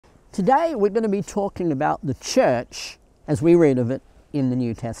Today we're going to be talking about the church as we read of it in the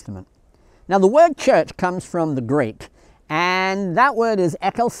New Testament. Now the word church comes from the Greek, and that word is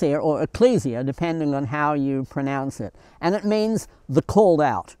ekkelsia or ecclesia, depending on how you pronounce it, and it means the called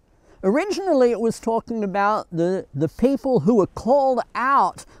out. Originally it was talking about the people who were called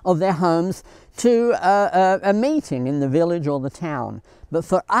out of their homes to a meeting in the village or the town. But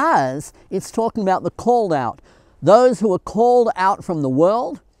for us, it's talking about the called out, those who were called out from the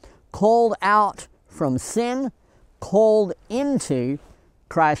world, called out from sin, called into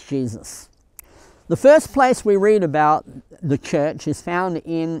Christ Jesus. The first place we read about the church is found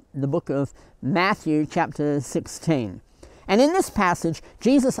in the book of Matthew chapter 16. And in this passage,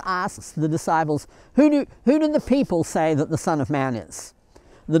 Jesus asks the disciples, who do the people say that the Son of Man is?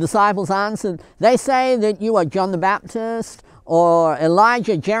 The disciples answered, they say that you are John the Baptist, or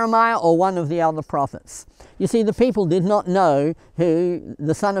Elijah, Jeremiah, or one of the other prophets. You see, the people did not know who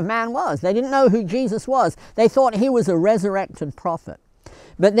the Son of Man was. They didn't know who Jesus was. They thought he was a resurrected prophet.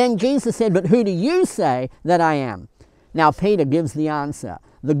 But then Jesus said, but who do you say that I am? Now Peter gives the answer,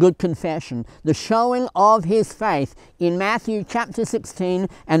 the good confession, the showing of his faith in Matthew chapter 16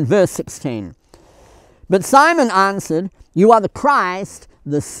 and verse 16. But Simon answered, you are the Christ,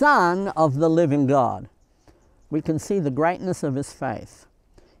 the Son of the living God. We can see the greatness of his faith.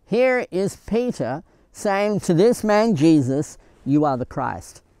 Here is Peter saying to this man Jesus, you are the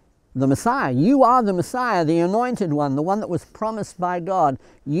Christ, the Messiah. You are the Messiah, the anointed one, the one that was promised by God.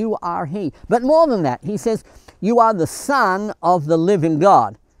 You are he. But more than that, he says, you are the Son of the living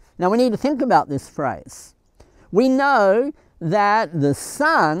God. Now we need to think about this phrase. We know that the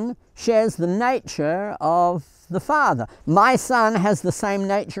Son shares the nature of the Father. My Son has the same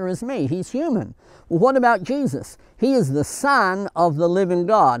nature as me. He's human. Well, what about Jesus? He is the Son of the living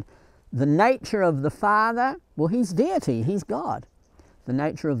God. The nature of the Father, well, he's deity. He's God. The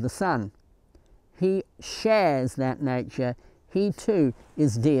nature of the Son, he shares that nature. He too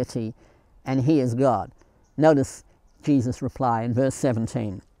is deity, and he is God. Notice Jesus' reply in verse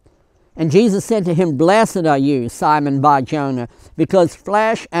 17. And Jesus said to him, blessed are you, Simon Bar-Jonah, because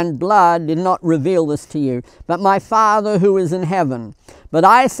flesh and blood did not reveal this to you, but my Father who is in heaven. But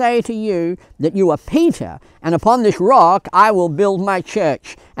I say to you that you are Peter, and upon this rock I will build my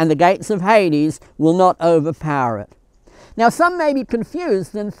church, and the gates of Hades will not overpower it. Now some may be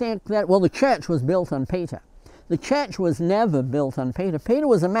confused and think that, well, the church was built on Peter. The church was never built on Peter. Peter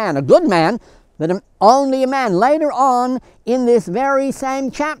was a man, a good man, but only a man. Later on in this very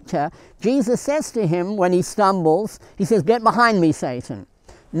same chapter, Jesus says to him when he stumbles, he says, get behind me, Satan.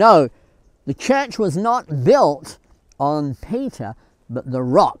 No, the church was not built on Peter, but the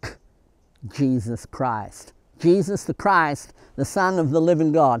rock, Jesus Christ. Jesus the Christ, the Son of the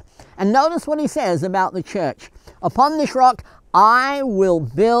living God. And notice what he says about the church. Upon this rock, I will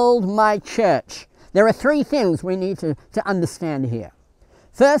build my church. There are three things we need to understand here.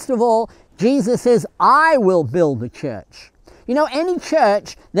 First of all, Jesus says, I will build the church. You know, any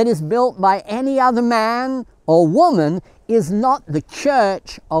church that is built by any other man or woman is not the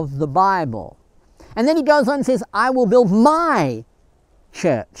church of the Bible. And then he goes on and says, I will build my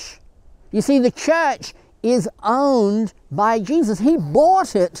church. You see, the church is owned by Jesus. He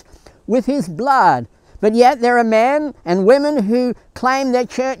bought it with his blood. But yet there are men and women who claim their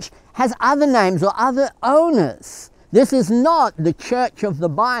church has other names or other owners. This is not the church of the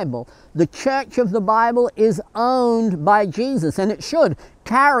Bible. The church of the Bible is owned by Jesus, and it should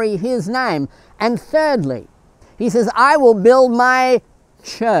carry his name. And thirdly, he says, I will build my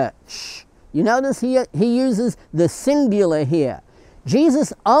church. You notice he uses the singular here.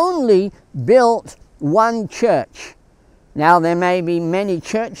 Jesus only built one church. Now there may be many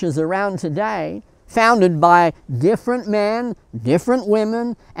churches around today founded by different men, different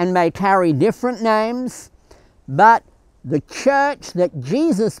women, and may carry different names. But the church that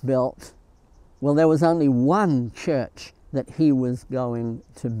Jesus built, well, there was only one church that he was going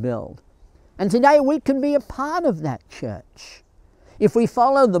to build. And today we can be a part of that church. If we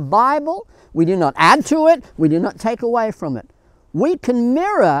follow the Bible, we do not add to it, we do not take away from it. We can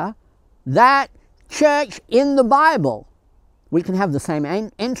mirror that church in the Bible. We can have the same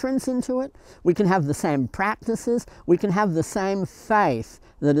entrance into it, we can have the same practices, we can have the same faith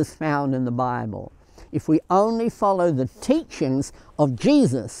that is found in the Bible. If we only follow the teachings of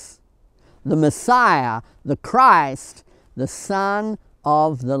Jesus, the Messiah, the Christ, the Son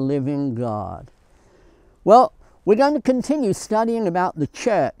of the living God. Well, we're going to continue studying about the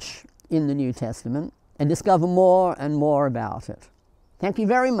church in the New Testament and discover more and more about it. Thank you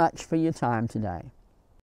very much for your time today.